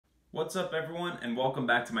What's up everyone, and welcome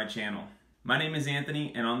back to my channel. My name is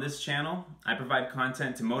Anthony, and on this channel I provide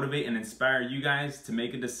content to motivate and inspire you guys to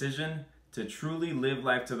make a decision to truly live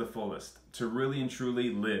life to the fullest, to really and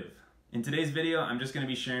truly live. In today's video, I'm just going to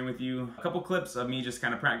be sharing with you a couple clips of me just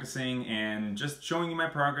kind of practicing and just showing you my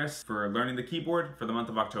progress for learning the keyboard for the month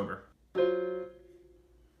of October.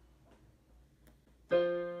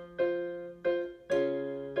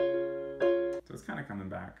 So it's kind of coming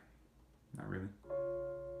back. Not really.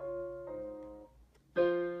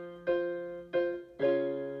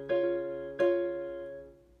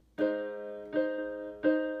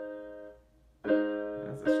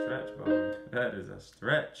 That's a stretch, Bowie. That is a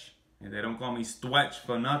stretch. And they don't call me Stretch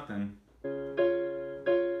for nothing.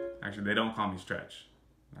 Actually, they don't call me Stretch.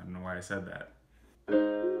 I don't know why I said that.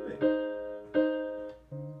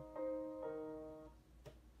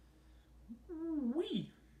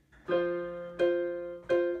 Wee.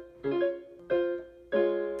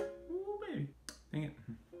 Ooh, baby. Dang it.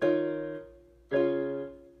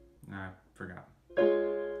 Nah, I forgot.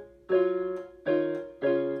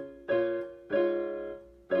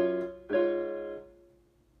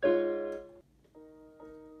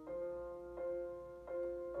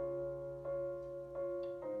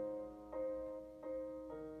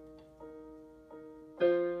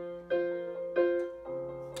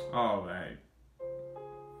 Oh, hey.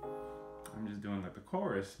 I'm just doing like the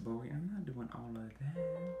chorus, but I'm not doing all of that.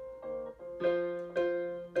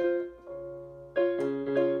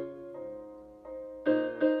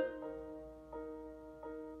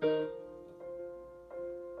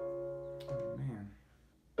 Oh, man.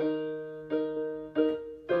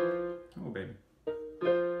 Oh, baby.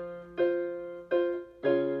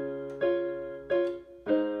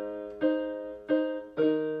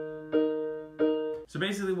 So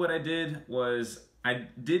basically what I did was I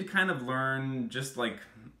did kind of learn just like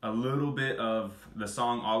a little bit of the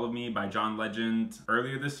song All of Me by John Legend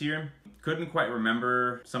earlier this year. Couldn't quite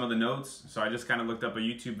remember some of the notes, so I just kind of looked up a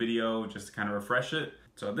YouTube video just to kind of refresh it.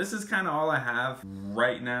 So this is kind of all I have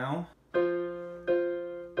right now.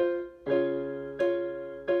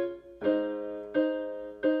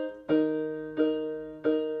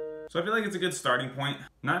 So I feel like it's a good starting point.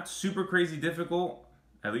 Not super crazy difficult,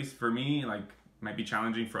 at least for me, like might be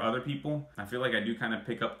challenging for other people. I feel like I do kind of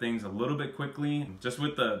pick up things a little bit quickly. Just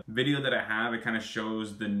with the video that I have, it kind of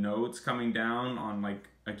shows the notes coming down on like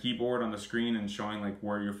a keyboard on the screen and showing like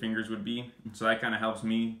where your fingers would be. So that kind of helps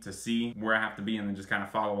me to see where I have to be and then just kind of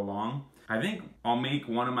follow along. I think I'll make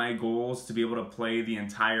one of my goals to be able to play the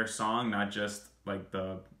entire song, not just like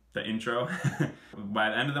the intro. By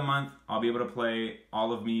the end of the month, I'll be able to play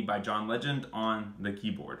All of Me by John Legend on the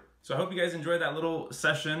keyboard. So I hope you guys enjoyed that little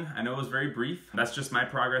session. I know it was very brief. That's just my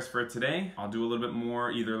progress for today. I'll do a little bit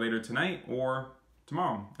more either later tonight or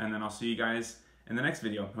tomorrow. And then I'll see you guys in the next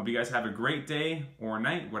video. Hope you guys have a great day or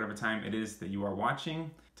night, whatever time it is that you are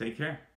watching. Take care.